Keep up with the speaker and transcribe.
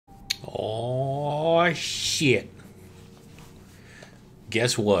Oh, shit.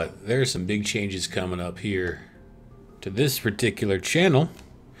 Guess what? There's some big changes coming up here to this particular channel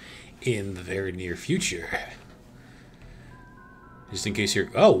in the very near future. Just in case you're...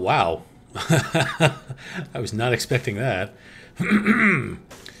 Oh, wow. I was not expecting that.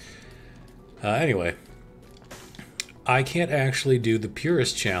 Anyway. I can't actually do the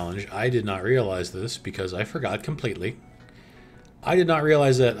Purist Challenge. I did not realize this because I forgot completely. I did not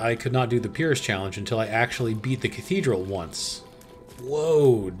realize that I could not do the Purist Challenge until I actually beat the Cathedral once.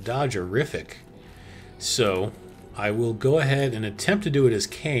 Whoa, Dodge-a-rific. So, I will go ahead and attempt to do it as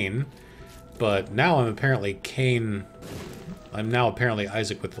Cain, but now I'm apparently Cain... I'm now apparently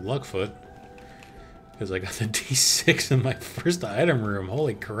Isaac with the Luckfoot, because I got the D6 in my first item room.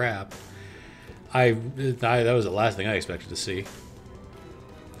 Holy crap. That was the last thing I expected to see.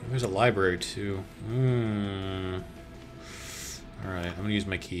 There's a library, too. Alright, I'm going to use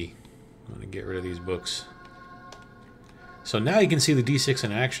my key. I'm going to get rid of these books. So now you can see the D6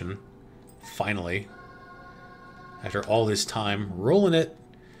 in action. Finally. After all this time, rolling it.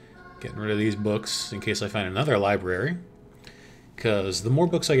 Getting rid of these books in case I find another library. Because the more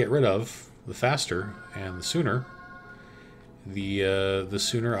books I get rid of, the faster and the sooner. The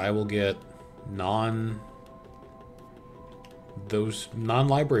sooner I will get those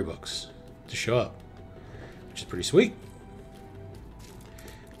non-library books to show up. Which is pretty sweet.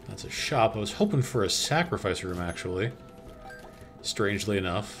 That's a shop. I was hoping for a sacrifice room, actually. Strangely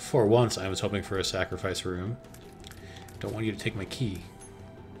enough. For once, I was hoping for a sacrifice room. Don't want you to take my key.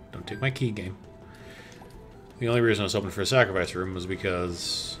 Don't take my key, game. The only reason I was hoping for a sacrifice room was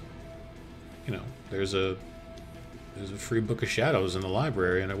because, you know, there's a free Book of Shadows in the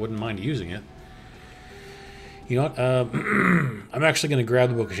library, and I wouldn't mind using it. You know what? I'm actually going to grab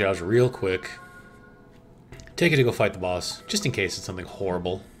the Book of Shadows real quick. Take it to go fight the boss, just in case it's something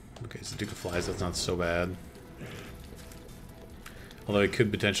horrible. Okay, it's the Duke of Flies. That's not so bad. Although it could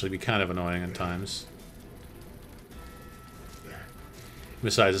potentially be kind of annoying at times.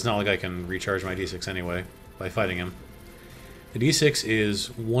 Besides, it's not like I can recharge my D6 anyway by fighting him. The D6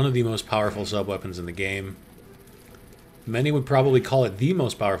 is one of the most powerful sub-weapons in the game. Many would probably call it the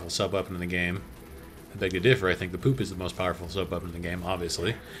most powerful sub-weapon in the game. I beg to differ. I think the poop is the most powerful sub-weapon in the game,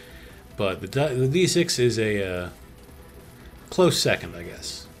 obviously. But the D6 is a close second, I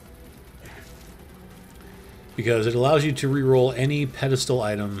guess. Because it allows you to reroll any pedestal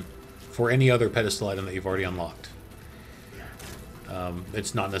item for any other pedestal item that you've already unlocked.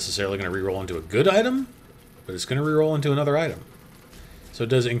 It's not necessarily going to reroll into a good item, but it's going to reroll into another item. So it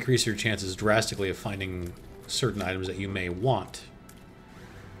does increase your chances drastically of finding certain items that you may want.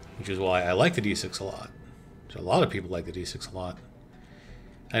 Which is why I like the D6 a lot. So a lot of people like the D6 a lot.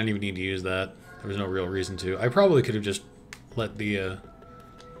 I didn't even need to use that. There was no real reason to. I probably could have just let the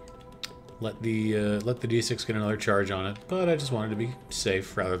D6 get another charge on it, but I just wanted to be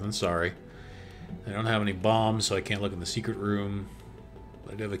safe rather than sorry. I don't have any bombs, so I can't look in the secret room.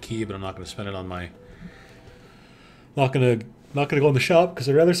 I do have a key, but I'm not going to spend it on my... Not gonna go in the shop because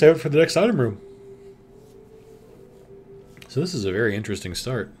I'd rather save it for the next item room. So this is a very interesting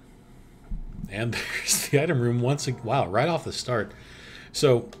start. And there's the item room once again. Wow, right off the start.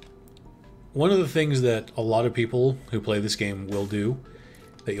 So one of the things that a lot of people who play this game will do,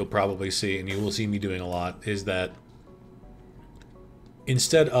 that you'll probably see, and you will see me doing a lot, is that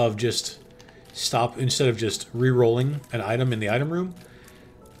instead of just re-rolling an item in the item room,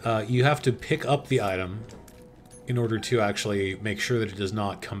 you have to pick up the item in order to actually make sure that it does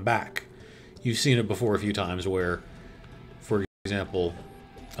not come back. You've seen it before a few times where, for example,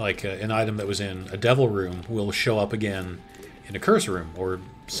 like an item that was in a devil room will show up again in a curse room or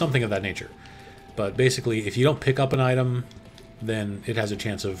something of that nature. But basically, if you don't pick up an item, then it has a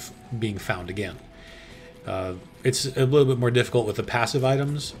chance of being found again. It's a little bit more difficult with the passive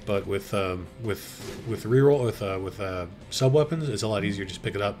items, but with reroll with sub weapons, it's a lot easier. Just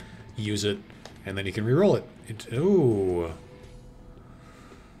pick it up, use it, and then you can reroll it. Ooh,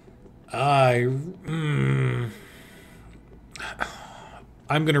 I'm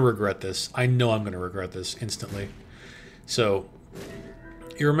gonna regret this. I know I'm gonna regret this instantly. So,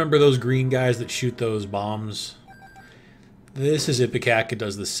 you remember those green guys that shoot those bombs? This is Ipecac. It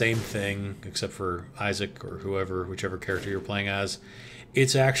does the same thing, except for Isaac or whichever character you're playing as.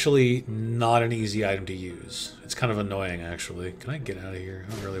 It's actually not an easy item to use. It's kind of annoying, actually. Can I get out of here?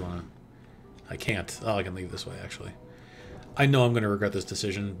 I don't really want to... I can't. Oh, I can leave this way, actually. I know I'm going to regret this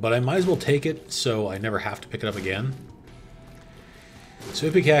decision, but I might as well take it so I never have to pick it up again. So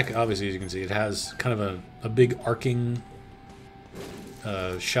Ipecac, obviously, as you can see, it has kind of a big arcing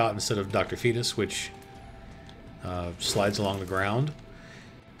shot instead of Dr. Fetus, which slides along the ground.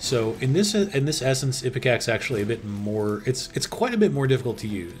 So in this essence, Ipicac's actually a bit more. It's quite a bit more difficult to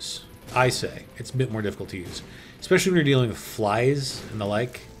use. I say it's a bit more difficult to use, especially when you're dealing with flies and the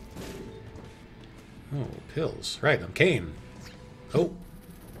like. Oh, pills. Right, I'm Kane. Oh,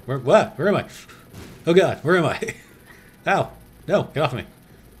 what? Where am I? Oh God, where am I? Ow! No, get off me.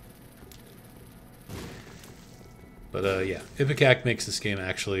 But yeah, Ipecac makes this game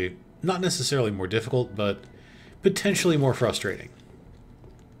actually not necessarily more difficult, but potentially more frustrating.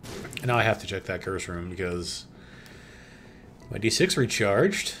 And now I have to check that curse room because my D6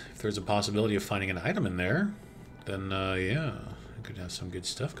 recharged. If there's a possibility of finding an item in there, then yeah, I could have some good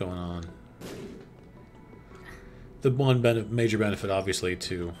stuff going on. The one major benefit, obviously,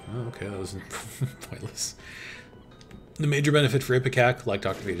 to... Oh, okay, that was pointless. The major benefit for Ipecac, like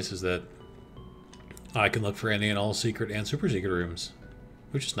Dr. Vetus, is that I can look for any and all secret and super secret rooms,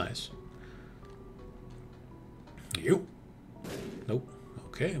 which is nice. You. Nope.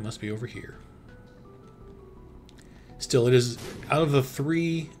 Okay, it must be over here. Still, it is out of the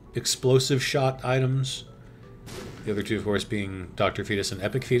 3 explosive shot items, the other 2, of course, being Dr. Fetus and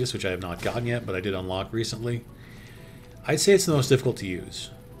Epic Fetus, which I have not gotten yet, but I did unlock recently. I'd say it's the most difficult to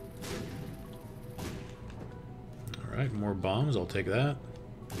use. Alright, more bombs. I'll take that.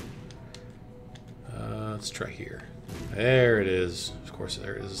 Let's try here. There it is. Of course,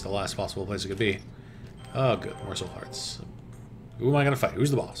 there it is. It's the last possible place it could be. Oh, good. More soul hearts. Who am I going to fight? Who's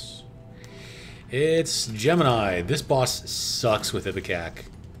the boss? It's Gemini. This boss sucks with Ipecac.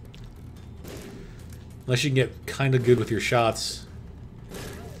 Unless you can get kind of good with your shots.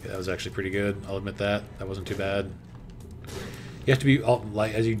 Yeah, that was actually pretty good. I'll admit that. That wasn't too bad. You have to be,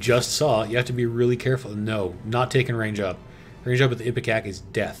 like as you just saw, you have to be really careful. No, not taking range up. Range up with the Ipecac is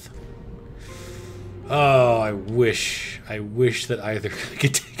death. Oh, I wish that I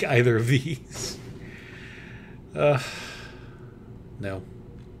could take either of these. No.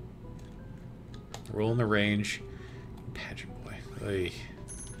 Roll in the range. Pageant boy. Oy.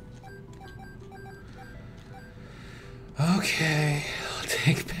 Okay, I'll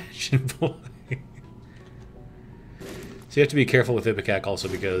take Pageant boy. So you have to be careful with Ipecac also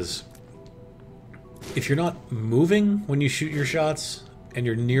because if you're not moving when you shoot your shots and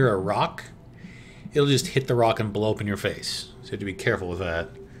you're near a rock, it'll just hit the rock and blow up in your face. So you have to be careful with that.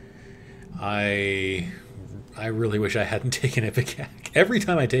 I really wish I hadn't taken Ipecac. Every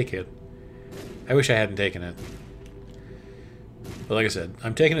time I take it, I wish I hadn't taken it. But like I said,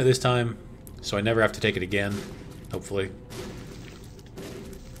 I'm taking it this time, so I never have to take it again, hopefully.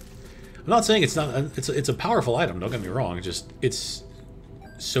 I'm not saying it's not. It's a powerful item. Don't get me wrong. It's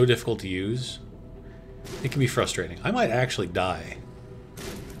so difficult to use. It can be frustrating. I might actually die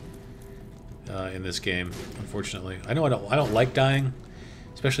in this game, unfortunately. I know I don't like dying,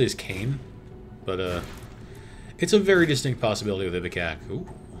 especially as Kane, but it's a very distinct possibility with Ipecac. Ooh,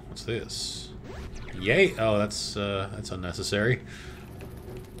 what's this? Yay! Oh, that's unnecessary.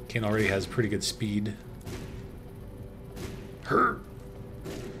 Kane already has pretty good speed. Her.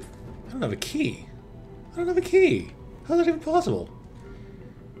 I don't have a key. I don't have a key. How's that even possible?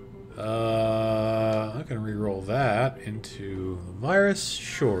 I can re-roll that into the virus.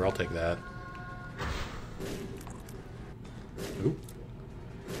 Sure, I'll take that. Oop.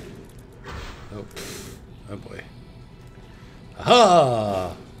 Oh, oh boy.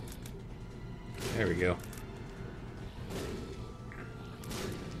 Aha! There we go.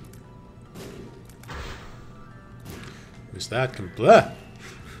 Is that complete?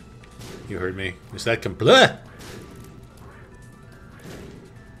 You heard me. Is that complete?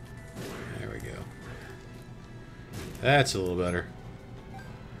 There we go. That's a little better.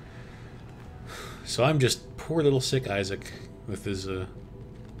 So I'm just poor little sick Isaac with his oh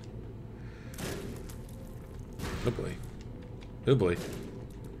boy. Oh boy.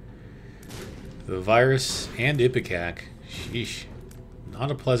 The virus and Ipecac. Sheesh.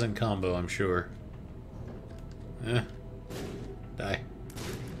 Not a pleasant combo, I'm sure. Die.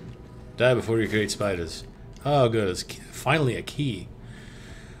 Die before you create spiders. Oh, good. It's finally a key.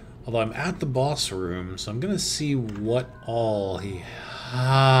 Although I'm at the boss room, so I'm going to see what all he...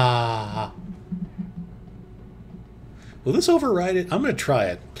 Ah. Will this override it? I'm going to try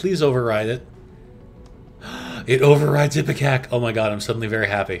it. Please override it. It overrides Ipecac. Oh my god, I'm suddenly very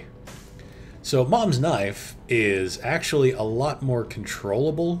happy. So Mom's Knife is actually a lot more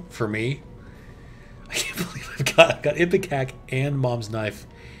controllable for me. I can't believe I've got Ipecac and Mom's Knife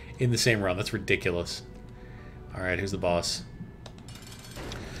in the same round. That's ridiculous. Alright, who's the boss?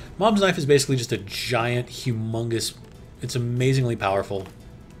 Mom's Knife is basically just a giant, humongous... It's amazingly powerful.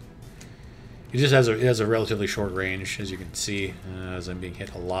 It just has a relatively short range, as you can see, as I'm being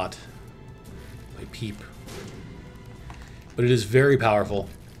hit a lot by Peep. But it is very powerful.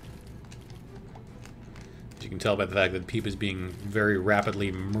 can tell by the fact that Peep is being very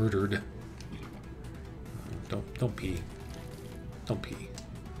rapidly murdered. Don't pee. Don't pee.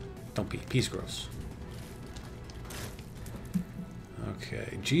 Don't pee. Pee's gross.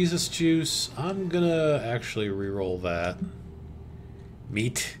 Okay, Jesus Juice. I'm gonna actually re-roll that.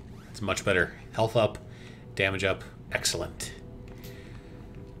 Meat. It's much better. Health up. Damage up. Excellent.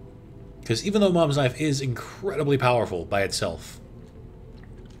 Because even though Mom's Knife is incredibly powerful by itself,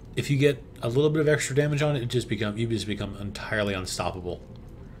 if you get a little bit of extra damage on it, you just become entirely unstoppable.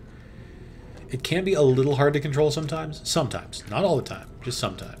 It can be a little hard to control sometimes. Sometimes. Not all the time. Just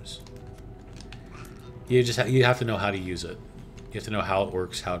sometimes. You have to know how to use it. You have to know how it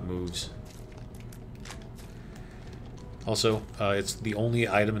works, how it moves. Also, it's the only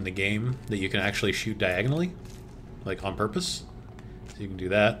item in the game that you can actually shoot diagonally, like on purpose. So you can do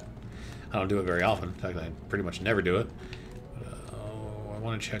that. I don't do it very often. In fact, I pretty much never do it. Oh, I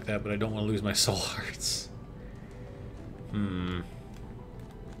want to check that, but I don't want to lose my soul hearts. I'll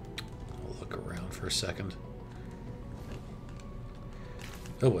look around for a second.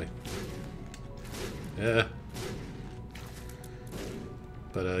 Oh boy. Yeah.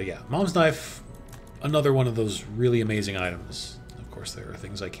 But yeah, Mom's Knife, another one of those really amazing items. Of course, there are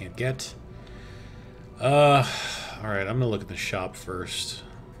things I can't get. Alright, I'm gonna look at the shop first.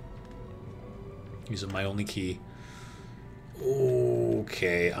 Using my only key.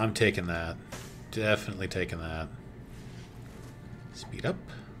 Okay, I'm taking that. Definitely taking that. Speed up.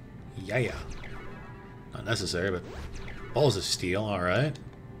 Yeah. Not necessary, but balls of steel, alright.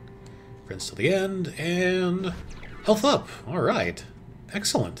 Friends to the end, and health up. Alright.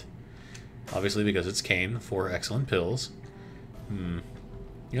 Excellent. Obviously because it's Kane, 4 excellent pills. You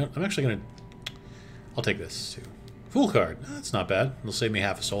know, I'm actually gonna... I'll take this, too. Fool card. That's not bad. It'll save me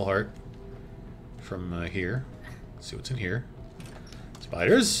half a soul heart from here. Let's see what's in here.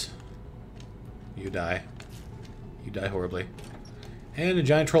 Spiders. You die. You die horribly. And a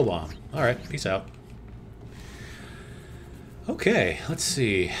giant troll bomb. Alright, peace out. Okay, let's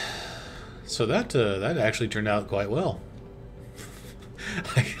see. So that actually turned out quite well.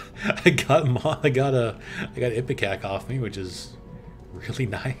 I got Ipecac off me, which is really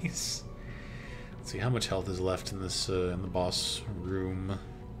nice. Let's see how much health is left in this in the boss room,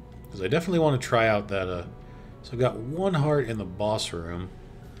 because I definitely want to try out that. So I've got 1 heart in the boss room.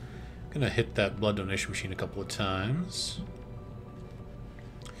 I'm gonna hit that blood donation machine a couple of times.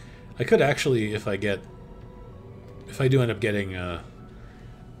 I could actually, if I do end up getting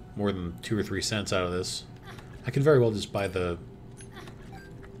more than 2 or 3 cents out of this, I could very well just buy the.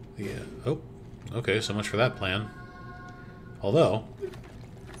 Oh, okay, so much for that plan. Although,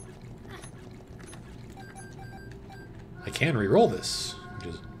 I can re-roll this,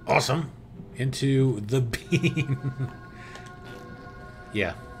 which is awesome, into the bean.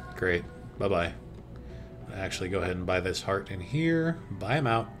 Yeah, great. Bye-bye. Actually, go ahead and buy this heart in here, buy him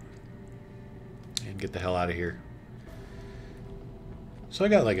out, and get the hell out of here. So I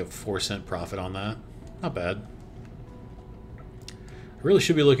got like a 4-cent profit on that. Not bad. I really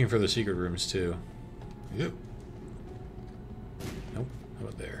should be looking for the secret rooms, too. Yep. Nope. How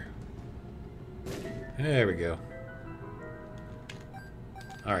about there? There we go.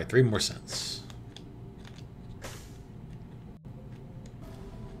 Alright, 3 more cents.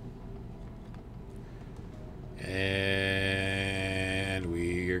 And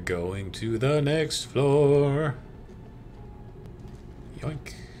we're going to the next floor.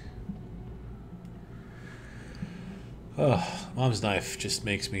 Yoink. Oh, Mom's Knife just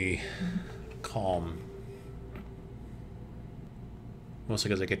makes me calm. Mostly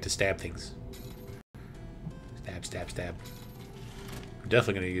because I get to stab things. Stab, stab, stab. I'm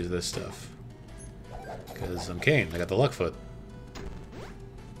definitely going to use this stuff. Because I'm Kane. I got the luck foot.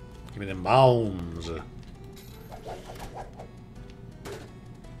 Give me them bombs.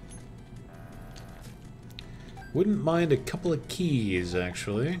 Wouldn't mind a couple of keys,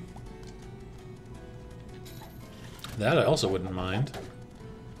 actually. That I also wouldn't mind.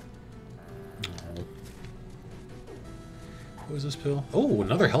 Oh. What was this pill? Oh,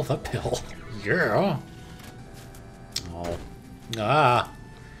 another health up pill. Yeah. Oh. Ah.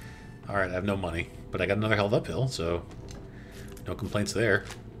 Alright, I have no money. But I got another health up pill, so no complaints there.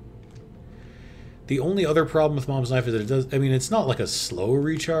 The only other problem with Mom's Knife is that it does... I mean, it's not like a slow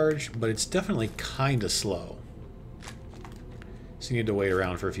recharge, but it's definitely kind of slow. So you need to wait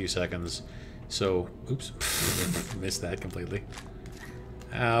around for a few seconds. So, oops, missed that completely.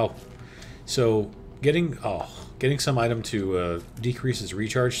 Ow. So, getting some item to decrease its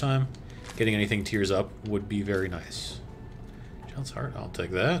recharge time, getting anything tears up would be very nice. Child's heart, I'll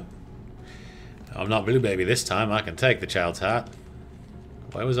take that. I'm not Blue Baby this time. I can take the child's heart.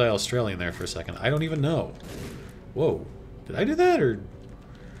 Why was I Australian there for a second? I don't even know. Whoa. Did I do that, or...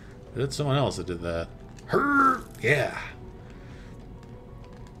 That's someone else that did that. Her, yeah.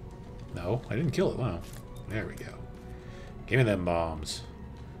 No, I didn't kill it. Wow. There we go. Give me them bombs.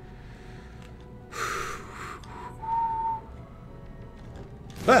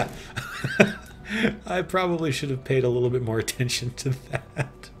 Ah! I probably should have paid a little bit more attention to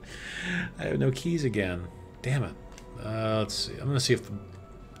that. I have no keys again. Damn it. Let's see. I'm gonna see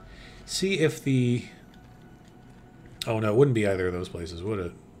if the... Oh no, it wouldn't be either of those places, would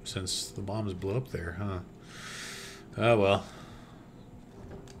it? Since the bombs blew up there, huh? Oh well.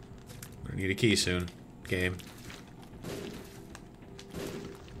 Gonna need a key soon. Game.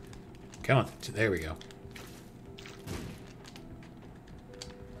 Come on. There we go.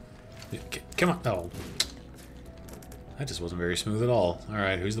 Come on. Oh. That just wasn't very smooth at all.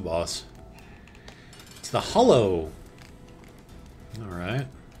 Alright, who's the boss? It's the Hollow. Alright.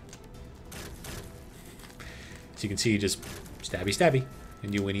 So you can see, you just stabby stabby.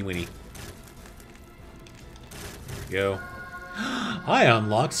 And you winnie winnie. There we go. I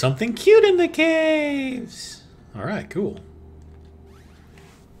unlocked something cute in the caves! Alright, cool.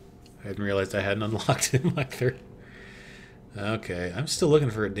 I hadn't realized I hadn't unlocked him either. Okay, I'm still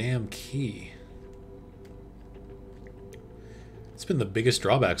looking for a damn key. It's been the biggest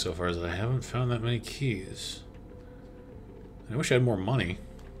drawback so far, is that I haven't found that many keys. I wish I had more money,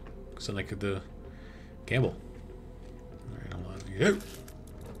 because then I could gamble. Alright, hold on. Here.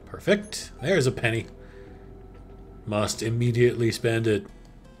 Perfect. There's a penny. Must immediately spend it.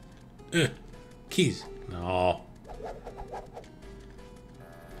 Keys. No.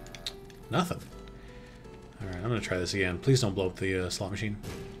 Nothing. Alright, I'm gonna try this again. Please don't blow up the slot machine.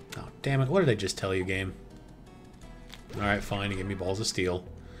 Oh, damn it. What did I just tell you, game? Alright, fine. You gave me balls of steel.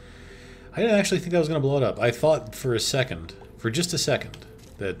 I didn't actually think I was gonna blow it up. I thought for a second, for just a second,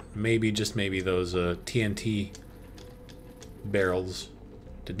 that maybe, just maybe, those TNT barrels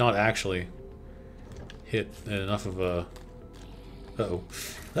did not actually hit enough of a... Uh-oh.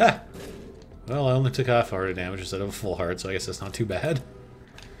 Ah! Well, I only took half a heart of damage instead of a full heart, so I guess that's not too bad.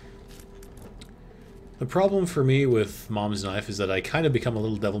 The problem for me with Mom's Knife is that I kind of become a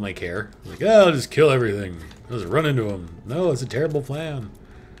little devil-may-care. Like, oh, I'll just kill everything. I'll just run into them. No, it's a terrible plan.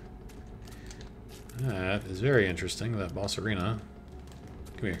 That is very interesting, that boss arena.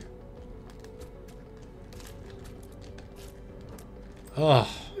 Come here. Oh,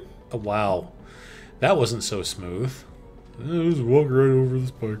 wow. That wasn't so smooth. Just walk right over the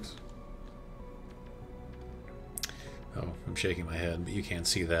spikes. Oh, I'm shaking my head, but you can't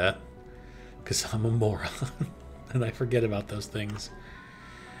see that. Because I'm a moron. And I forget about those things.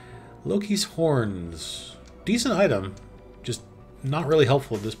 Loki's horns. Decent item. Just not really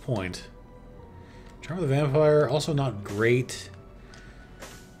helpful at this point. Charm of the Vampire, also not great.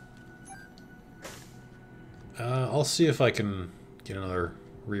 I'll see if I can get another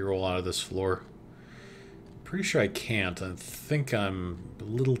reroll out of this floor. Pretty sure I can't. I think I'm a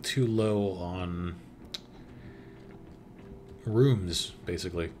little too low on rooms,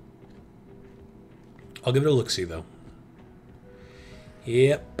 basically. I'll give it a look-see, though.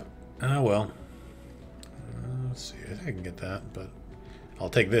 Yep. Ah, well. Let's see. I think I can get that, but I'll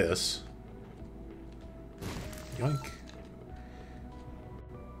take this. Yoink.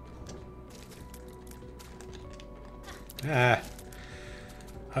 Ah.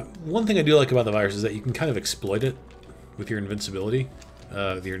 One thing I do like about the virus is that you can kind of exploit it with your invincibility.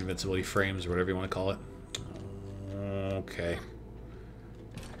 With your invincibility frames, or whatever you want to call it. Okay.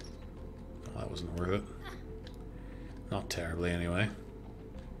 Well, that wasn't worth it. Not terribly, anyway.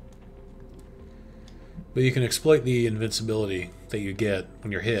 But you can exploit the invincibility that you get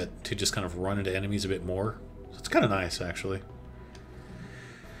when you're hit to just kind of run into enemies a bit more. So it's kind of nice, actually.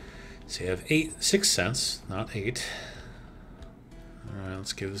 So you have 6 cents, not 8. Alright,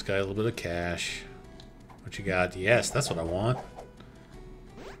 let's give this guy a little bit of cash. What you got? Yes, that's what I want.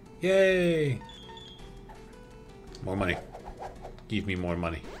 Yay! More money. Give me more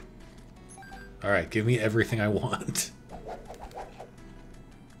money. Alright, give me everything I want.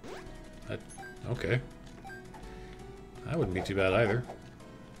 Okay. That wouldn't be too bad either.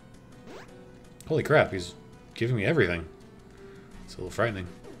 Holy crap, he's giving me everything. It's a little frightening.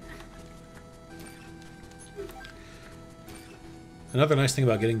 Another nice thing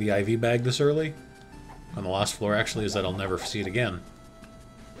about getting the IV bag this early, on the last floor actually, is that I'll never see it again.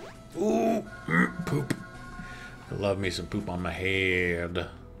 Ooh, poop. I love me some poop on my head.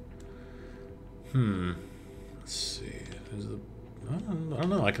 Let's see. Is the... I don't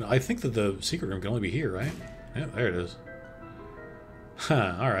know. I think that the secret room can only be here, right? Yeah, there it is.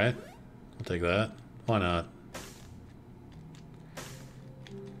 Huh, alright. I'll take that. Why not?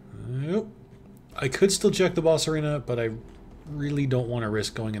 I could still check the boss arena, but I really don't want to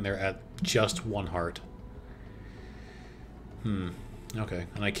risk going in there at just 1 heart. Okay,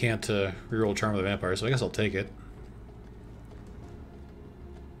 and I can't reroll Charm of the Vampire, so I guess I'll take it.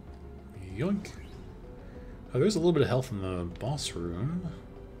 Yoink. Oh, there's a little bit of health in the boss room.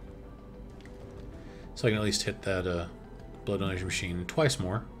 So I can at least hit that blood donation machine twice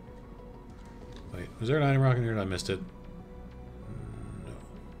more. Wait, was there an item rock in here? I missed it.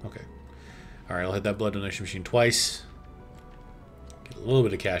 No. Okay. Alright, I'll hit that blood donation machine twice. Get a little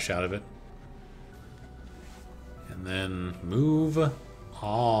bit of cash out of it. And then move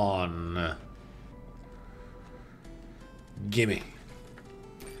on. Gimme.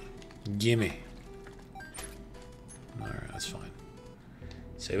 Gimme. Alright, that's fine.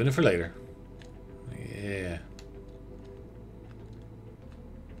 Saving it for later. Yeah.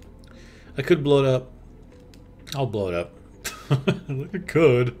 I could blow it up. I'll blow it up. I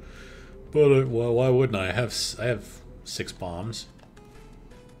could. But well, why wouldn't I? I have 6 bombs.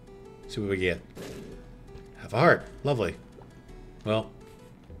 See what we get. Half a heart. Lovely. Well,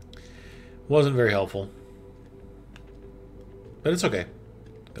 wasn't very helpful. But it's okay.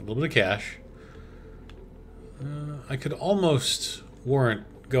 Got a little bit of cash. I could almost warrant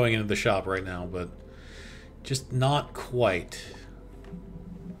going into the shop right now, but just not quite.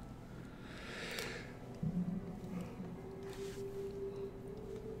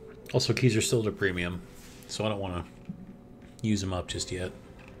 Also, keys are still at a premium, so I don't want to use them up just yet.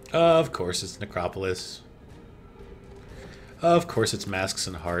 Of course, it's Necropolis. Of course, it's Masks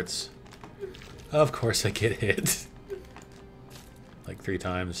and Hearts. Of course, I get hit. Like 3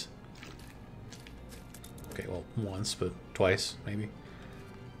 times. Okay, well, once, but twice, maybe.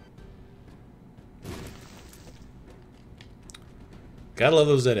 Gotta love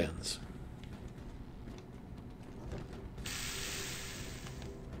those dead ends.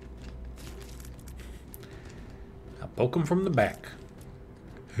 I'll poke them from the back.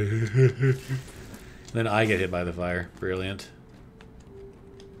 Then I get hit by the fire. Brilliant.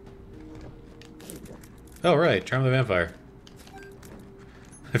 Oh, right. Charm the Vampire.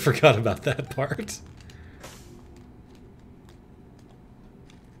 I forgot about that part.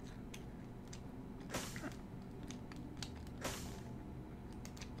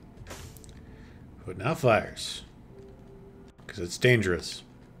 Putting out fires. Because it's dangerous.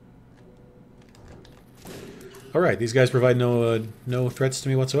 Alright, these guys provide no threats to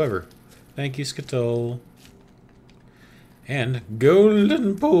me whatsoever. Thank you, Skittle. And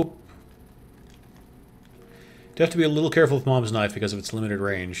golden poop. Do have to be a little careful with Mom's knife because of its limited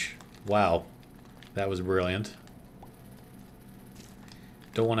range. Wow. That was brilliant.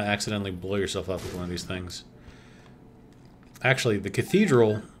 Don't want to accidentally blow yourself up with one of these things. Actually, the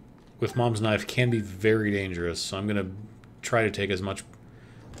cathedral with Mom's knife can be very dangerous, so I'm going to try to take as much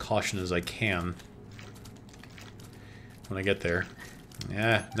caution as I can when I get there.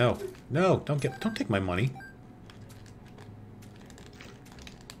 Yeah, no. No, don't take my money.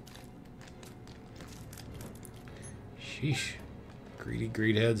 Sheesh. Greedy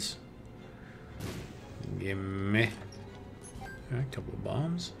greed heads. Gimme. Alright, a couple of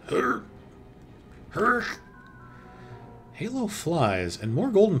bombs. Hurt. Halo flies and more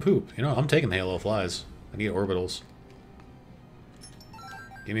golden poop. You know, I'm taking the Halo flies. I need orbitals.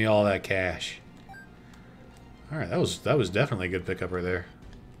 Give me all that cash. Alright, that was definitely a good pickup right there.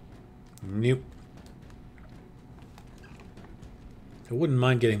 Nope. I wouldn't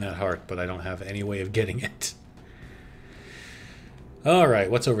mind getting that heart, but I don't have any way of getting it. Alright,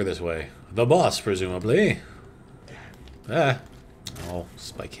 what's over this way? The boss, presumably. Ah. Oh,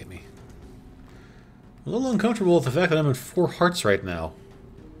 Spike hit me. A little uncomfortable with the fact that I'm at 4 hearts right now.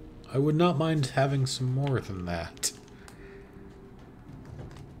 I would not mind having some more than that.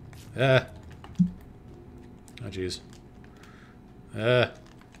 Ah. Oh, jeez. Ah.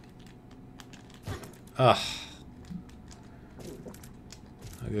 Oh,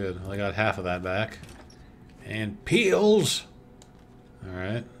 good. Well, I got half of that back. And peels!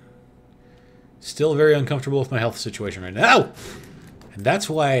 Alright. Still very uncomfortable with my health situation right now. And that's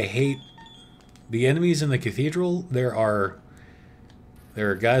why I hate the enemies in the cathedral. There are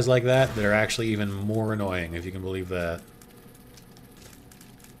guys like that that are actually even more annoying, if you can believe that.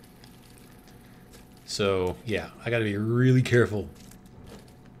 So, yeah, I gotta be really careful.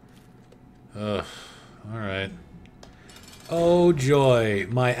 Ugh. Alright. Oh, joy.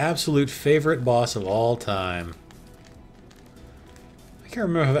 My absolute favorite boss of all time. I can't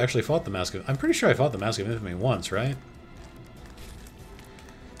remember if I've actually fought the Mask of... I'm pretty sure I fought the Mask of Infamy once, right?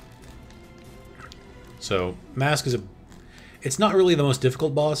 So, Mask is a... It's not really the most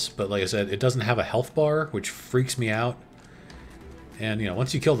difficult boss, but like I said, it doesn't have a health bar, which freaks me out. And, you know,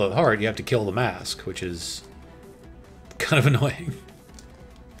 once you kill the heart, you have to kill the mask, which is kind of annoying.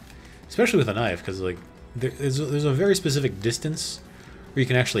 Especially with a knife, because, like, there's a very specific distance where you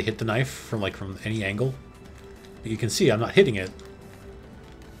can actually hit the knife from any angle. But you can see I'm not hitting it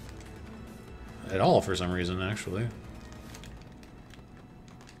at all for some reason, actually.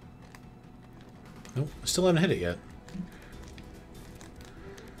 Nope, still haven't hit it yet.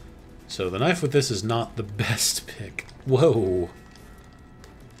 So the knife with this is not the best pick. Whoa.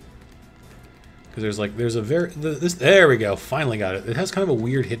 Because there we go, finally got it. It has kind of a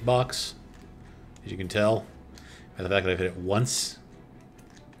weird hitbox, as you can tell, by the fact that I've hit it once.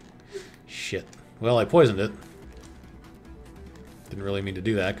 Shit. Well, I poisoned it. Didn't really mean to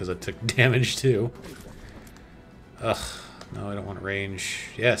do that, because I took damage too. Ugh, no, I don't want range.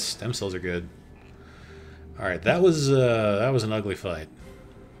 Yes, stem cells are good. Alright, that was an ugly fight.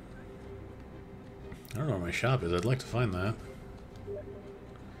 I don't know where my shop is. I'd like to find that.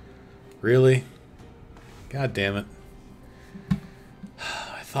 Really? God damn it.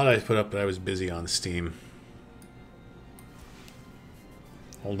 I thought I put up, but I was busy on Steam.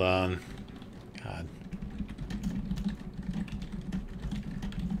 Hold on. God.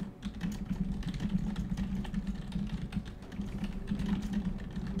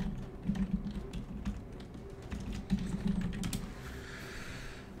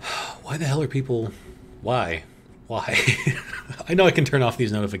 Why the hell are people... Why? Why? I know I can turn off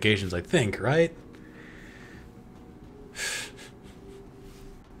these notifications, I think, right?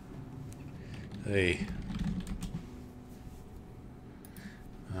 Hey.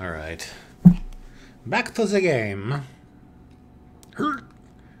 Alright. Back to the game. I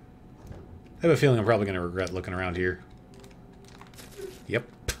have a feeling I'm probably going to regret looking around here. Yep.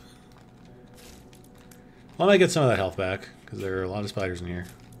 Well, I might get some of that health back, because there are a lot of spiders in here.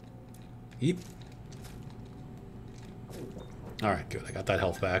 Yep. Alright, good. I got that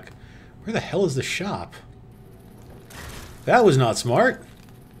health back. Where the hell is the shop? That was not smart.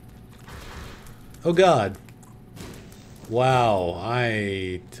 Oh god. Wow,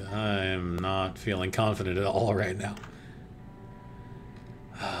 I'm not feeling confident at all right now.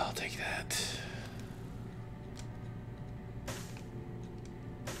 I'll take that.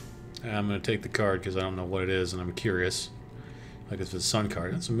 I'm going to take the card because I don't know what it is and I'm curious. Like it's a sun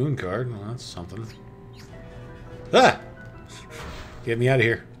card. That's a moon card. Well, that's something. Ah! Get me out of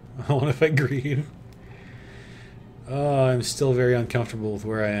here. I want to fight green. Oh, I'm still very uncomfortable with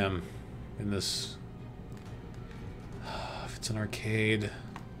where I am in this. If it's an arcade,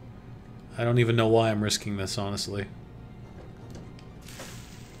 I don't even know why I'm risking this, honestly.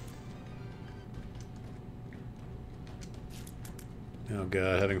 Oh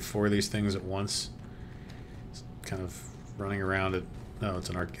god, having 4 of these things at once. It's kind of running around it. No, it's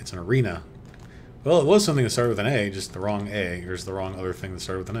an arena. Well, it was something that started with an A, just the wrong A. Here's the wrong other thing that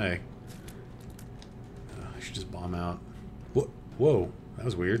started with an A. I should just bomb out. Whoa, that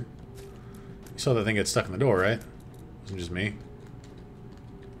was weird. You saw that thing get stuck in the door, right? It wasn't just me.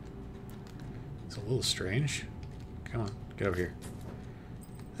 It's a little strange. Come on, get over here.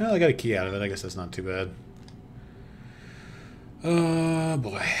 Well, I got a key out of it. I guess that's not too bad. Oh,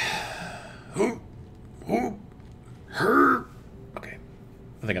 boy. Okay.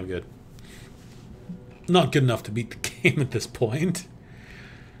 I think I'm good. Not good enough to beat the game at this point.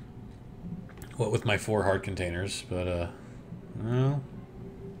 What with my 4 hard containers, but, well,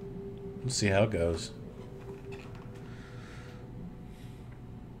 let's see how it goes.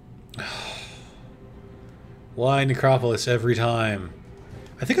 Why Necropolis every time?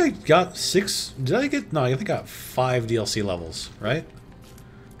 I think I got 6... Did I get... No, I think I got 5 DLC levels, right?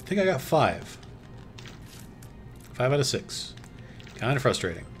 I think I got 5. 5 out of 6. Kind of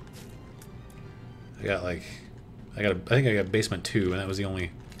frustrating. I got like... I think I got basement 2, and that was the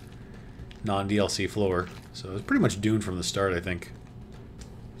only non-DLC floor. So it was pretty much doomed from the start, I think.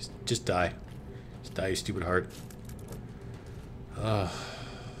 Just die. Just die, you stupid heart. Oh,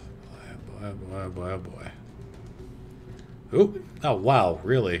 boy. Oop. Oh, wow.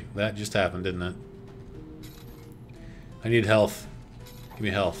 Really? That just happened, didn't it? I need health. Give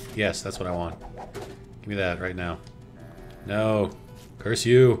me health. Yes, that's what I want. Give me that right now. No. Curse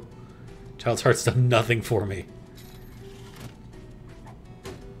you. Child's Heart's done nothing for me.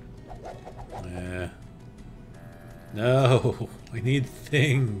 No. I need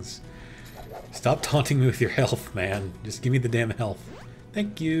things. Stop taunting me with your health, man. Just give me the damn health.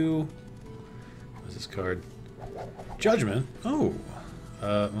 Thank you. What's this card? Judgment? Oh. I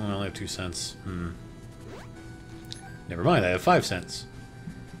only have 2 cents. Never mind, I have 5 cents.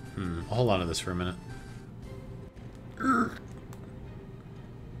 I'll hold on to this for a minute.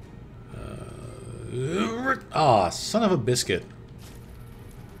 Ah, son of a biscuit.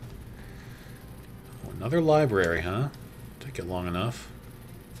 Another library, huh? Took it long enough.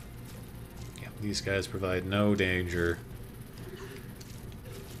 Yeah, these guys provide no danger.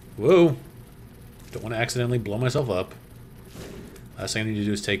 Whoa! Don't want to accidentally blow myself up. Last thing I need to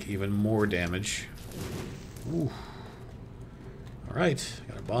do is take even more damage. Ooh. Alright,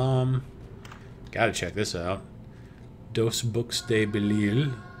 got a bomb. Gotta check this out. Dos Books de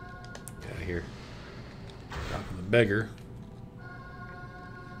Belil. Get out of here. Dropping the beggar.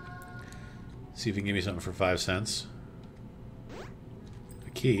 See if he can give me something for 5 cents. A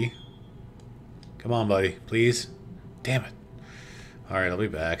key. Come on, buddy. Please. Damn it. Alright, I'll be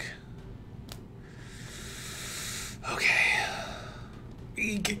back. Okay.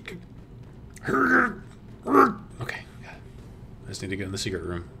 Okay. I just need to get in the secret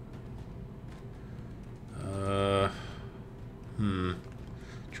room.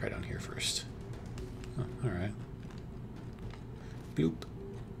 Try down here first. Oh, alright. Boop.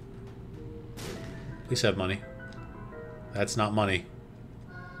 Please have money. That's not money.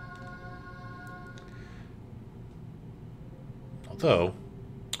 Although,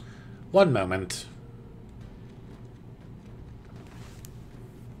 one moment.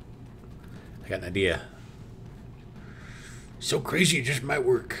 I got an idea. So crazy it just might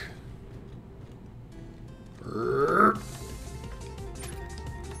work.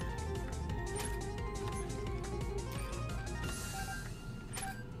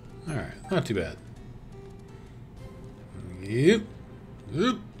 Alright, not too bad. Yep.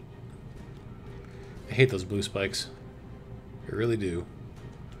 Yep. I hate those blue spikes. I really do.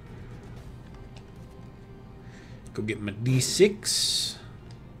 Go get my D6.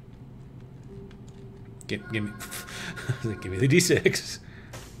 Give me give me the D6.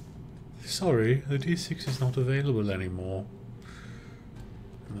 Sorry, the D6 is not available anymore.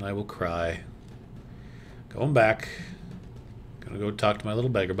 And I will cry. Going back. Gonna go talk to my little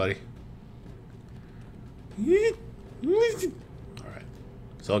beggar buddy. Alright.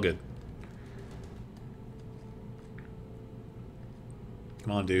 It's all good.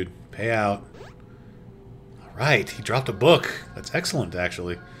 Come on, dude. Pay out. Alright, he dropped a book. That's excellent,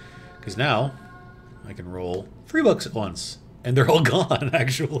 actually. Because now, I can roll 3 books at once. And they're all gone,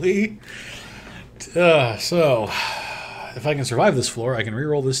 actually. So, if I can survive this floor, I can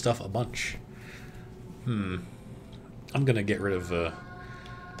reroll this stuff a bunch. I'm gonna get rid of...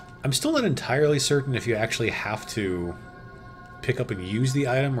 I'm still not entirely certain if you actually have to pick up and use the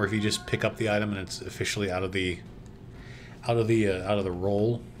item, or if you just pick up the item and it's officially out of the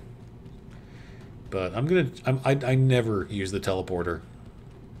roll. But I'm gonna... I never use the teleporter.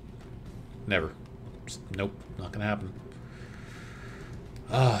 Never. Nope, not gonna happen.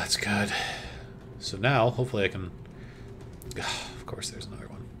 Oh, that's good. So now, hopefully I can... of course, there's another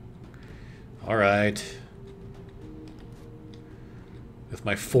one. Alright. With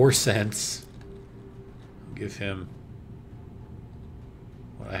my 4 cents, I'll give him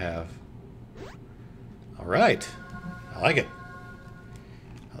what I have. Alright. I like it.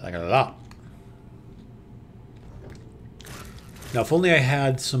 I like it a lot. Now, if only I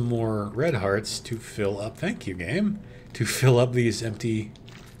had some more red hearts to fill up... Thank you, game. To fill up these empty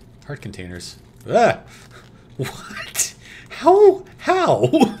heart containers. Ah! What? How?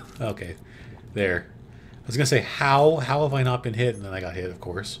 Okay. There. I was going to say, how have I not been hit? And then I got hit, of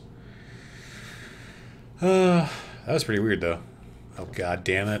course. That was pretty weird, though. Oh, god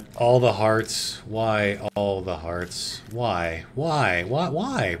damn it. All the hearts. Why all the hearts? Why? Why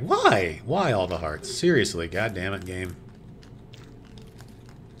all the hearts? Seriously, god damn it, game.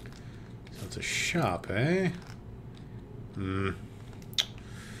 So it's a shop, eh?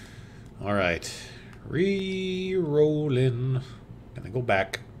 Alright. Re-rolling. Gonna go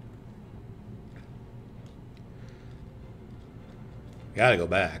back. Gotta go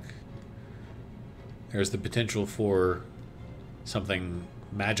back. There's the potential for something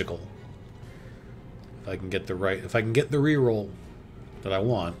magical. If I can get the right... If I can get the reroll that I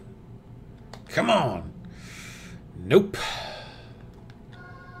want. Come on! Nope.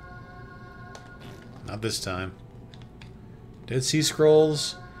 Not this time. Dead Sea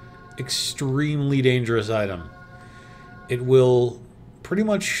Scrolls. Extremely dangerous item. It will pretty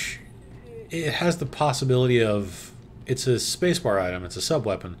much... It has the possibility of... It's a spacebar item. It's a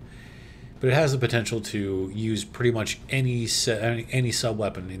sub-weapon. But it has the potential to use pretty much any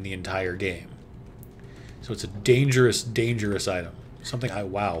sub-weapon in the entire game. So it's a dangerous, dangerous item. Something I...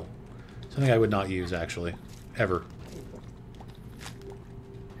 Wow. Something I would not use, actually. Ever.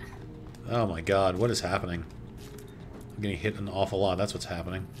 Oh my god, what is happening? I'm getting hit an awful lot. That's what's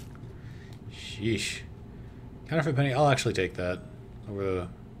happening. Sheesh. Counterfeit penny. I'll actually take that over the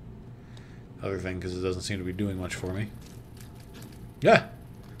other thing because it doesn't seem to be doing much for me. Yeah!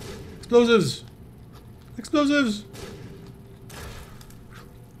 Explosives! Explosives!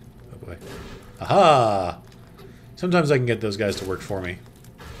 Oh boy. Aha! Sometimes I can get those guys to work for me.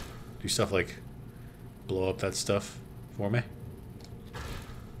 Do stuff like blow up that stuff for me.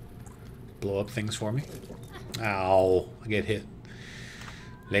 Blow up things for me. Ow. I get hit.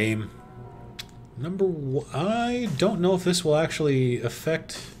 Lame. Number one. I don't know if this will actually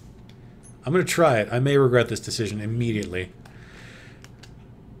affect... I'm going to try it. I may regret this decision immediately.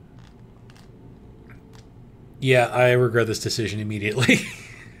 Yeah, I regret this decision immediately.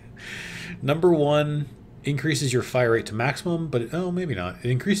 Number one increases your fire rate to maximum, but... oh, maybe not. It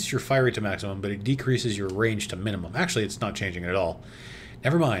increases your fire rate to maximum, but it decreases your range to minimum. Actually, it's not changing it at all.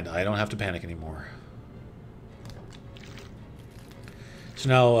 Never mind. I don't have to panic anymore. So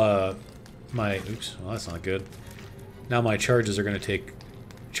now, my... oops. Well, that's not good. Now my charges are going to take...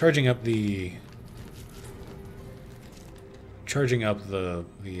 charging up the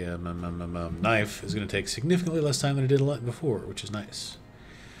knife is going to take significantly less time than it did before, which is nice.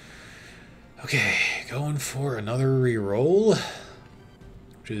 Okay, going for another reroll,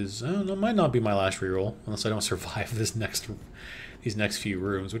 which is might not be my last reroll unless I don't survive these next few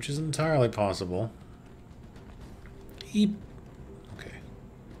rooms, which is entirely possible. Eep. Okay.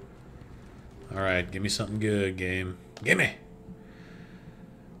 All right, give me something good, game. Gimme.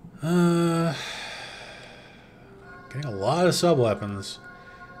 Getting a lot of sub-weapons.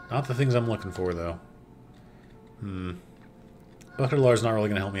 Not the things I'm looking for, though. Bucket of Lard not really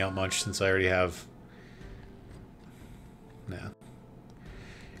going to help me out much since I already have... nah.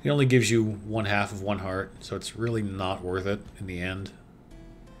 It only gives you 1/2 of 1 heart, so it's really not worth it in the end.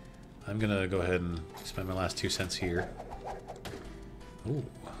 I'm going to go ahead and spend my last 2 cents here. Ooh,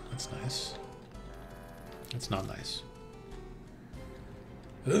 that's nice. That's not nice.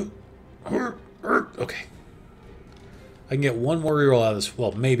 Okay. I can get one more reroll out of this.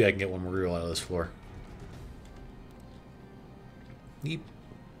 Well, maybe I can get one more reroll out of this floor. Yeep.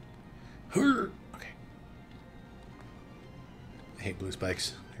 Okay. I hate blue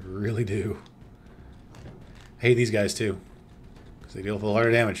spikes. I really do. I hate these guys too, because they deal with a lot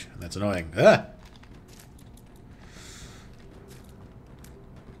of damage, and that's annoying. Ah!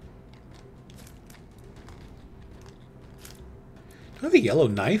 Do I have a yellow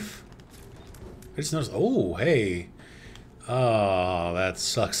knife? I just noticed. Oh, hey. Oh, that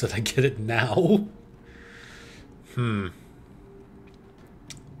sucks that I get it now.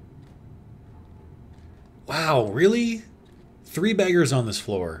 Wow, really? 3 beggars on this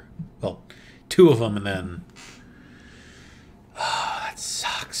floor. Well, 2 of them, and then... oh, that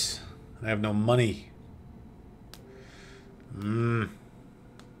sucks. I have no money.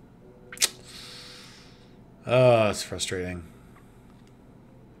 Oh, it's frustrating.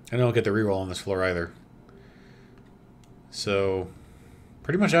 I don't get the reroll on this floor either. So,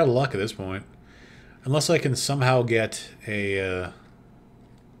 pretty much out of luck at this point. Unless I can somehow get a...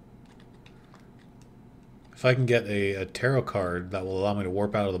 if I can get a tarot card that will allow me to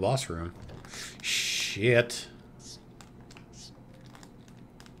warp out of the boss room. Shit.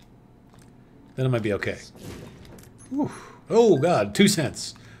 Then it might be okay. Whew. Oh, God. 2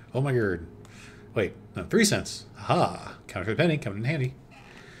 cents. Oh, my God. Wait. No, 3 cents. Aha. Counterfeit penny coming in handy.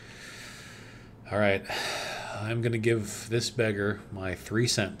 All right. I'm going to give this beggar my 3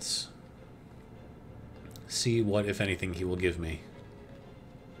 cents. See what, if anything, he will give me.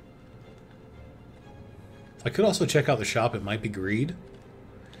 I could also check out the shop. It might be greed.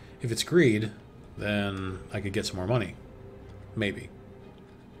 If it's greed, then I could get some more money. Maybe.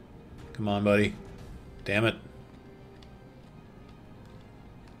 Come on, buddy. Damn it.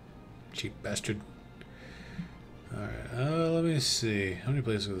 Cheap bastard. Alright, let me see. How many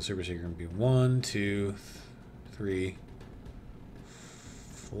places with the Super Secret can be? 1, 2, 3,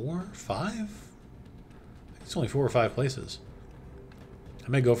 4, 5? I think it's only 4 or 5 places. I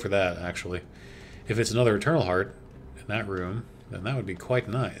may go for that, actually. If it's another Eternal Heart in that room, then that would be quite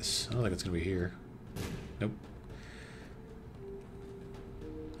nice. I don't think it's going to be here. Nope.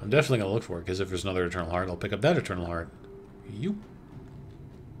 I'm definitely going to look for it, because if there's another Eternal Heart, I'll pick up that Eternal Heart. Yoop.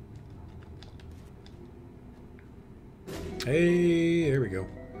 Hey, there we go.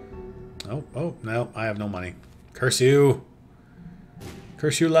 Oh, no, I have no money. Curse you.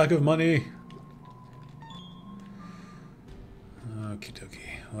 Curse you, lack of money. Okie dokie.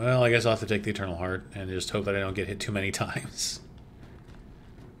 Well, I guess I'll have to take the Eternal Heart and just hope that I don't get hit too many times.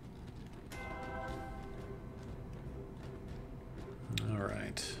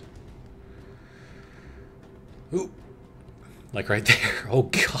 Alright. Ooh. Like right there. Oh,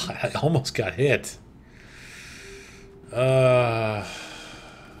 God. I almost got hit. Let's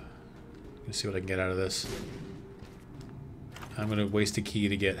see what I can get out of this. I'm going to waste a key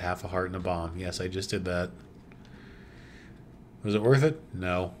to get half a heart and a bomb. Yes, I just did that. Was it worth it?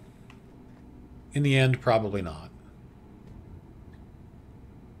 No. In the end, probably not.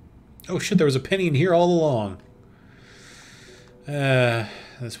 Oh shit, there was a penny in here all along. At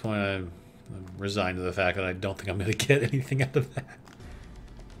this point, I'm resigned to the fact that I don't think I'm going to get anything out of that.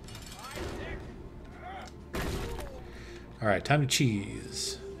 Alright, time to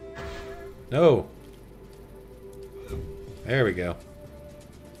cheese. No. There we go.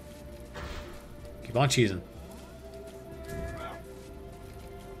 Keep on cheesing.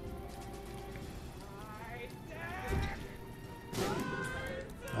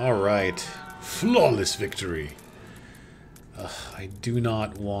 Alright. Flawless victory. I do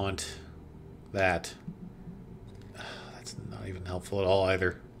not want that. That's not even helpful at all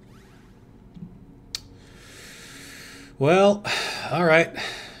either. Well, alright.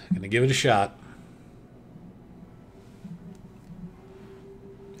 Gonna give it a shot.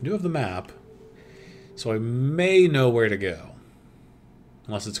 I do have the map, so I may know where to go.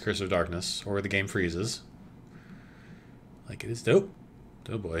 Unless it's Curse of Darkness, or the game freezes. Like it is. Dope.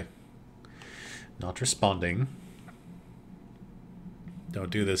 Oh boy. Not responding.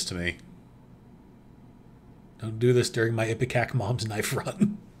 Don't do this to me. Don't do this during my Ipecac Mom's knife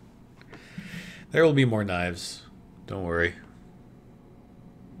run. There will be more knives. Don't worry.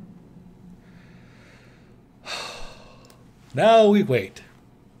 Now we wait.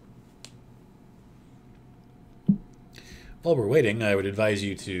 While we're waiting, I would advise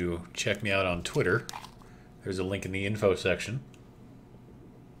you to check me out on Twitter. There's a link in the info section.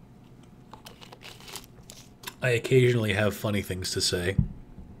 I occasionally have funny things to say.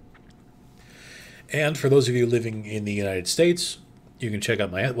 And for those of you living in the United States, you can check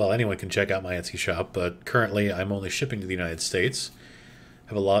out my... Well, anyone can check out my Etsy shop, but currently I'm only shipping to the United States. I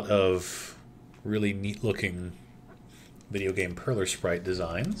have a lot of really neat-looking video game Perler Sprite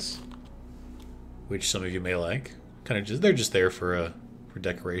designs, which some of you may like. Kind of just... They're just there for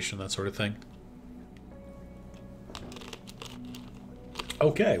decoration, that sort of thing.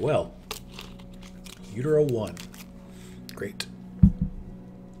 Okay, well... Utero 1. Great.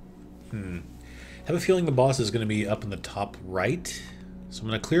 Have a feeling the boss is going to be up in the top right. So I'm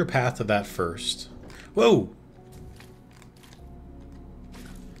going to clear a path to that first. Whoa!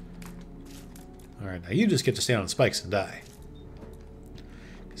 Alright, now you just get to stand on spikes and die.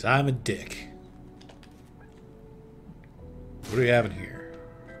 Because I'm a dick. What do we have in here?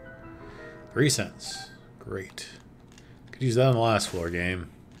 3 cents. Great. Could use that on the last floor game.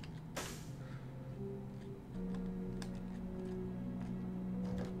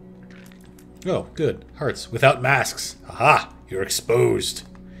 Oh, good. Hearts. Without masks. Aha! You're exposed.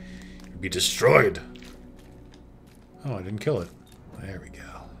 You'll be destroyed. Oh, I didn't kill it. There we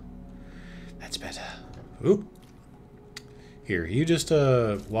go. That's better. Oop. Here, you just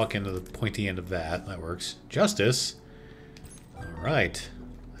walk into the pointy end of that. That works. Justice. Alright.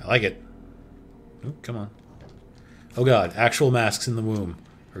 I like it. Oop, come on. Oh god, actual masks in the womb.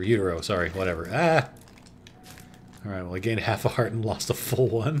 Or utero, sorry, whatever. Ah! Alright, well I gained half a heart and lost a full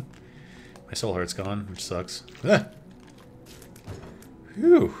one. My soul heart's gone, which sucks. Ah!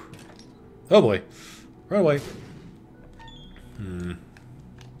 Phew! Oh boy. Run away.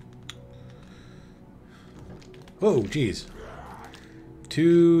 Oh, jeez.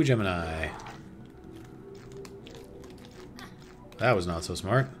 2 Gemini. That was not so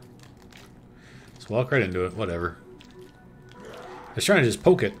smart. Let's walk right into it, whatever. I was trying to just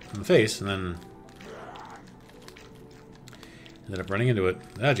poke it in the face, and then ended up running into it.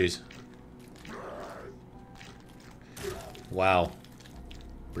 Ah, jeez. Wow.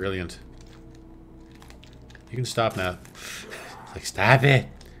 Brilliant. You can stop now. Like, stop it!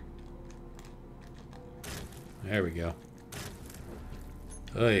 There we go.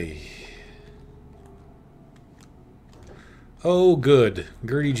 Oy. Oh, good.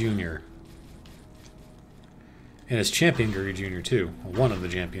 Gertie Jr. And it's Champion Gertie Jr. too. One of the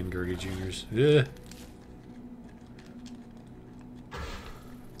Champion Gertie Jr.'s. Ugh.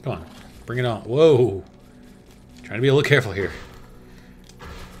 Come on. Bring it on. Whoa. Trying to be a little careful here.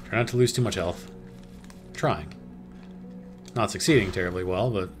 Try not to lose too much health. Trying. Not succeeding terribly well,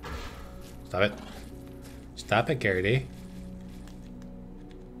 but... Stop it. Stop it, Gertie.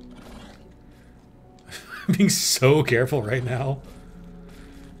 I'm being so careful right now.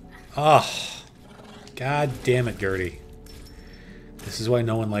 Oh. God damn it, Gertie. This is why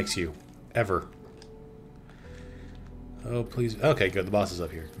no one likes you. Ever. Oh, please. Okay, good. The boss is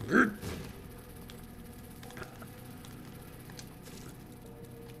up here.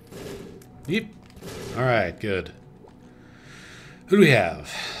 Yep. Alright, good. Who do we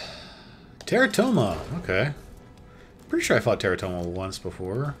have? Teratoma. Okay. Pretty sure I fought Teratoma once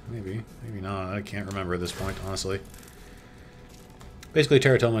before. Maybe. Maybe not. I can't remember at this point, honestly. Basically,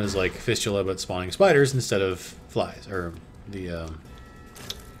 Teratoma is like Fistula, but spawning spiders instead of flies. Or the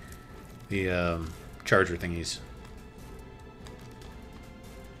charger thingies.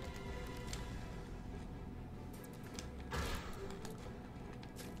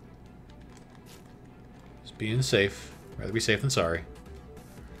 Just being safe. Rather be safe than sorry.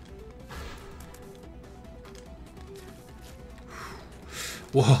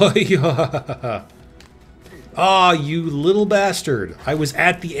 Whoa, yeah. Ah, you little bastard. I was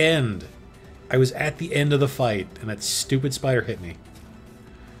at the end. I was at the end of the fight, and that stupid spider hit me.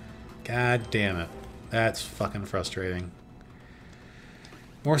 God damn it. That's fucking frustrating.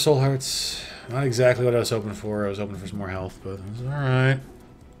 More soul hearts. Not exactly what I was hoping for. I was hoping for some more health, but it's alright.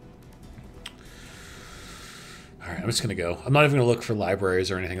 Alright, I'm just gonna go. I'm not even gonna look for libraries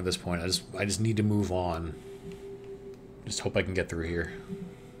or anything at this point. I just need to move on. Just hope I can get through here.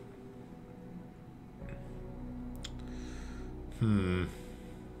 I'm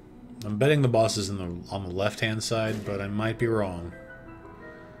betting the boss is on the left-hand side, but I might be wrong.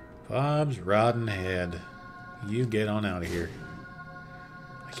 Bob's rotten head. You get on out of here.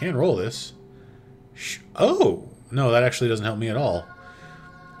 I can't roll this. Oh! No, that actually doesn't help me at all.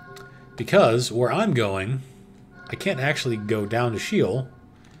 Because where I'm going, I can't actually go down to Sheol.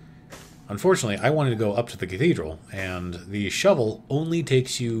 Unfortunately, I wanted to go up to the cathedral, and the shovel only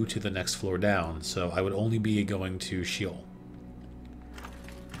takes you to the next floor down, so I would only be going to Sheol.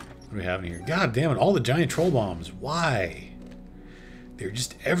 What do we have in here? God damn it, all the giant troll bombs. Why? They're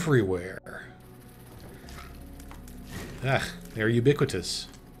just everywhere. Ah, they're ubiquitous.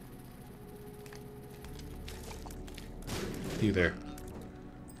 You there.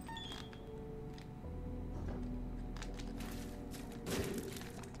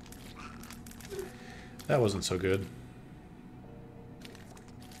 That wasn't so good.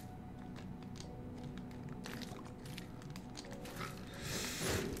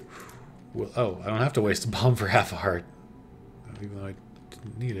 Well, oh, I don't have to waste a bomb for half a heart. Even though I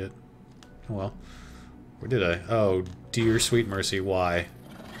didn't need it. Oh well. Where did I? Oh, dear sweet mercy, why?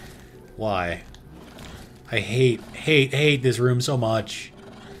 Why? I hate this room so much.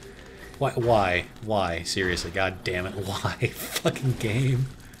 Why? Why? Seriously, god damn it, why? Fucking game.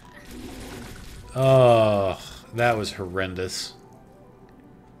 Oh, that was horrendous.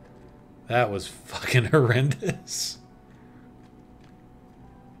 That was fucking horrendous.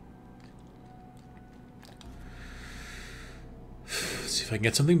 Let's see if I can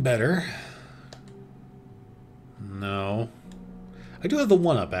get something better. No. I do have the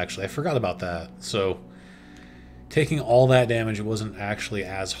 1-up, actually. I forgot about that. So, taking all that damage, it wasn't actually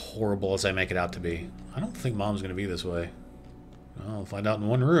as horrible as I make it out to be. I don't think Mom's going to be this way. Well, I'll find out in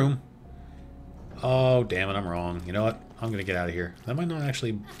one room. Oh, damn it, I'm wrong. You know what? I'm going to get out of here. That might not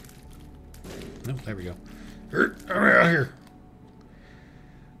actually... Nope, there we go. I'm out of here.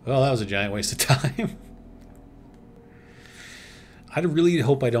 Well, that was a giant waste of time. I really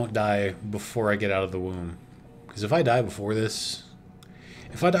hope I don't die before I get out of the womb. Because if I die before this...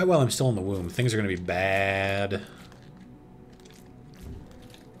 If I die while I'm still in the womb, things are going to be bad. It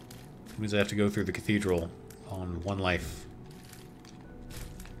means I have to go through the cathedral on 1 life.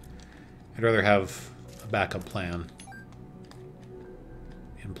 I'd rather have a backup plan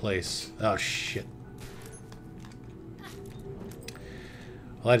in place. Oh, shit.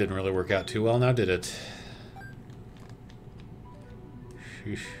 Well, that didn't really work out too well, now did it?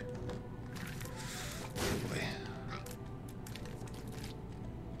 Sheesh. Oh, boy.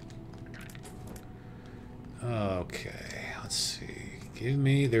 Okay, let's see. Give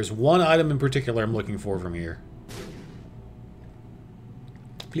me... There's one item in particular I'm looking for from here.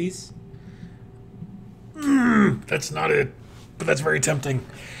 Please? That's not it. But that's very tempting.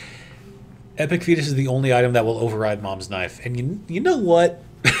 Epic Fetus is the only item that will override Mom's knife. And you know what?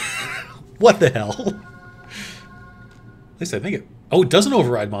 What the hell? At least I think it... Oh, it doesn't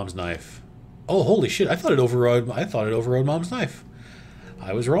override Mom's knife. Oh, holy shit. I thought it overrode Mom's knife.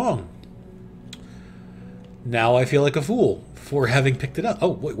 I was wrong. Now I feel like a fool for having picked it up. Oh,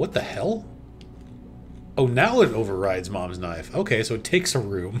 wait, what the hell? Oh, now it overrides Mom's knife. Okay, so it takes a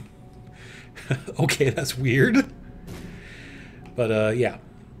room. Okay, that's weird. But, yeah.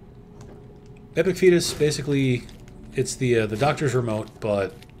 Epic Fetus, basically, it's the doctor's remote,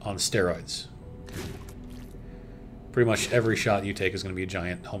 but on steroids. Pretty much every shot you take is going to be a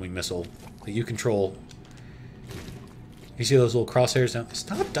giant homing missile that you control. You see those little crosshairs down?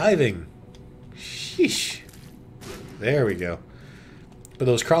 Stop diving! Sheesh. There we go. But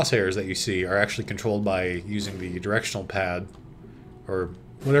those crosshairs that you see are actually controlled by using the directional pad, or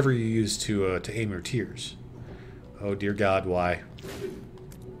whatever you use to aim your tears. Oh dear God, why?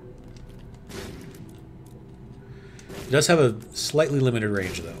 It does have a slightly limited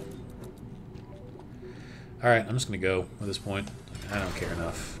range, though. Alright, I'm just going to go at this point. I don't care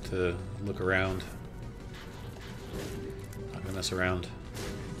enough to look around. Not going to mess around.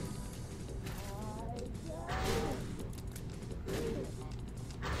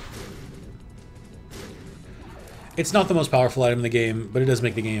 It's not the most powerful item in the game, but it does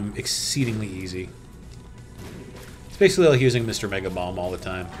make the game exceedingly easy. It's basically like using Mr. Mega Bomb all the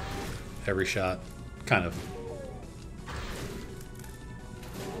time. Every shot. Kind of.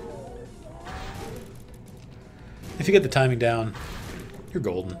 If you get the timing down, you're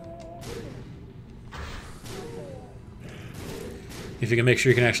golden. If you can make sure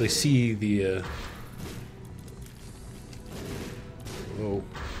you can actually see the... Whoa.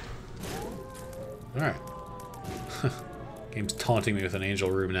 Alright. Game's taunting me with an angel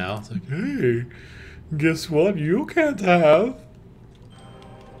room now. It's like, hey, guess what you can't have?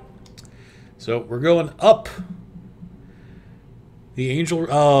 So, we're going up. The angel...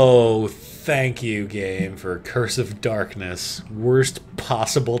 Oh, thank you, game, for Curse of Darkness. Worst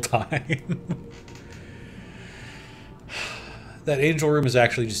possible time. That angel room is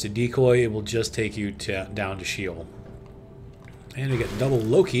actually just a decoy. It will just take you down to Sheol. And we get double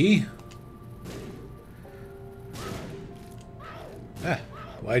Loki. Ah,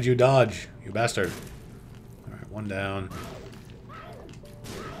 why'd you dodge, you bastard? Alright, one down.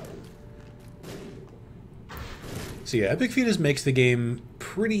 So yeah, Epic Fetus makes the game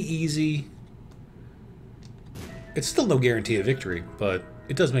pretty easy. It's still no guarantee of victory, but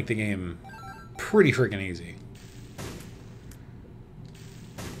it does make the game pretty freaking easy.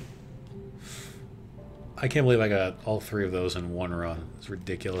 I can't believe I got all 3 of those in one run. It's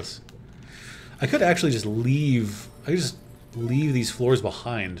ridiculous. I could actually just leave... I could just leave these floors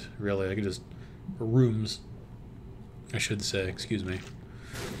behind, really. I could just... Rooms, I should say. Excuse me.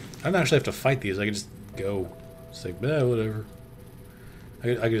 I don't actually have to fight these. I could just go. It's like, eh, whatever.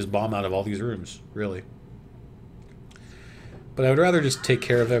 I could just bomb out of all these rooms, really. But I would rather just take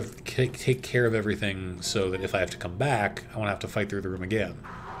care of everything so that if I have to come back, I won't have to fight through the room again.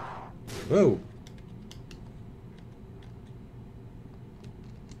 Whoa!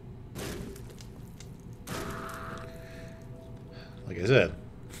 Like I said,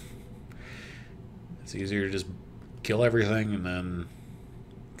 it's easier to just kill everything and then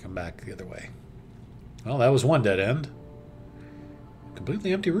come back the other way. Well, that was one dead end.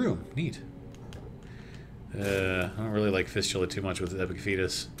 Completely empty room. Neat. I don't really like Fistula too much with Epic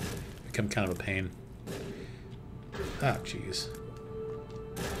Fetus. Become kind of a pain. Ah, jeez.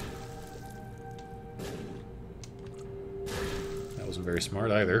 That wasn't very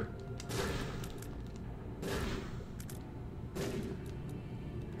smart either.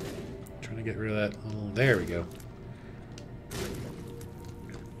 Trying to get rid of that. Oh, there we go.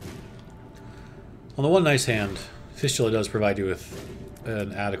 On the one nice hand, Fistula does provide you with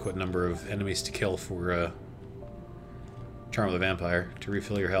an adequate number of enemies to kill for Charm of the Vampire to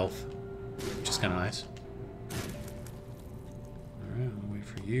refill your health, which is kind of nice. Alright, I'll wait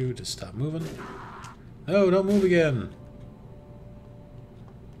for you to stop moving. No, don't move again!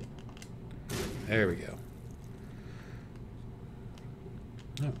 There we go.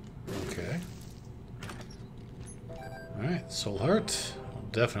 Oh, okay. Alright, Soul Heart. I'll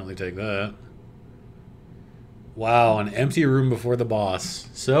definitely take that. Wow, an empty room before the boss.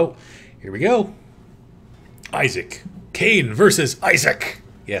 So, here we go. Isaac. Cain versus Isaac.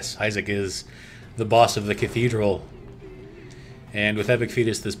 Yes, Isaac is the boss of the cathedral. And with Epic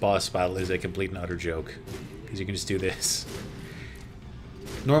Fetus, this boss battle is a complete and utter joke. Because you can just do this.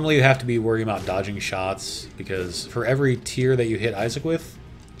 Normally you have to be worrying about dodging shots, because for every tier that you hit Isaac with,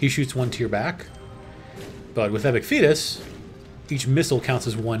 he shoots one tier back. But with Epic Fetus, each missile counts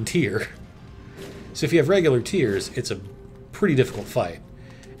as one tier. So if you have regular tiers, it's a pretty difficult fight.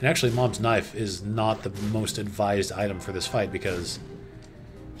 And actually, Mom's Knife is not the most advised item for this fight because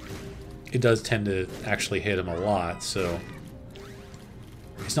it does tend to actually hit him a lot, so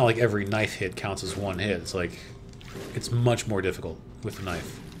it's not like every knife hit counts as one hit. It's like, it's much more difficult with the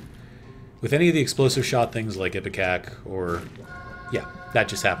knife. With any of the explosive shot things like Ipecac or... yeah, that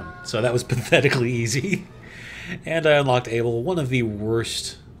just happened. So that was pathetically easy. And I unlocked Abel, one of the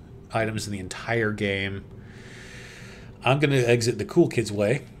worst items in the entire game. I'm going to exit the cool kids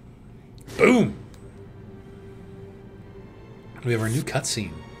way. Boom! We have our new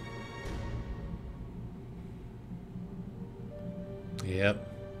cutscene. Yep.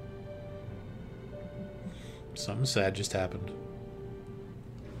 Something sad just happened.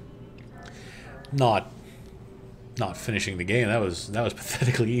 Not finishing the game. That was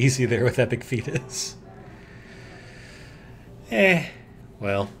pathetically easy there with Epic Fetus.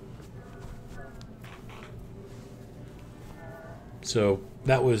 Well. So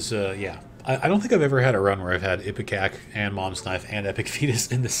that was, yeah. I don't think I've ever had a run where I've had Ipecac and Mom's Knife and Epic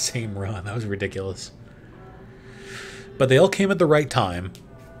Fetus in the same run. That was ridiculous. But they all came at the right time,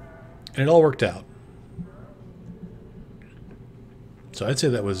 and it all worked out. So I'd say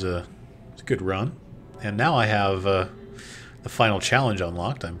that was a good run. And now I have the final challenge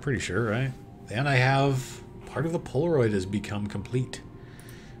unlocked, I'm pretty sure, right? And I have part of the Polaroid has become complete.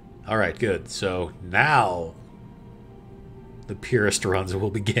 Alright, good. So now the purest runs will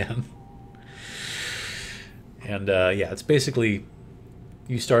begin. And yeah, it's basically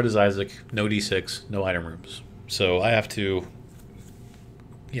you start as Isaac, no D6, no item rooms. So I have to,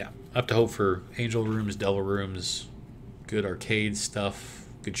 yeah, I have to hope for angel rooms, devil rooms, good arcade stuff,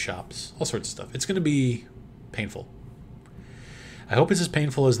 good shops, all sorts of stuff. It's going to be painful. I hope it's as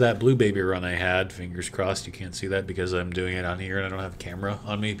painful as that Blue Baby run I had. Fingers crossed you can't see that because I'm doing it on here and I don't have a camera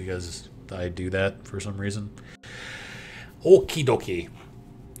on me because I do that for some reason. Okie dokie.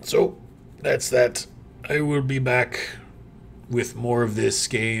 So that's that. I will be back with more of this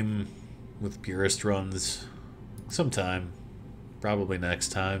game with purist runs sometime. Probably next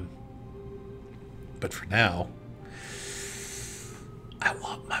time. But for now, I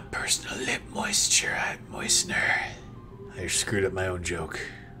want my personal lip moistener. I screwed up my own joke.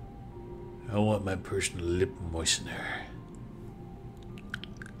 I want my personal lip moistener.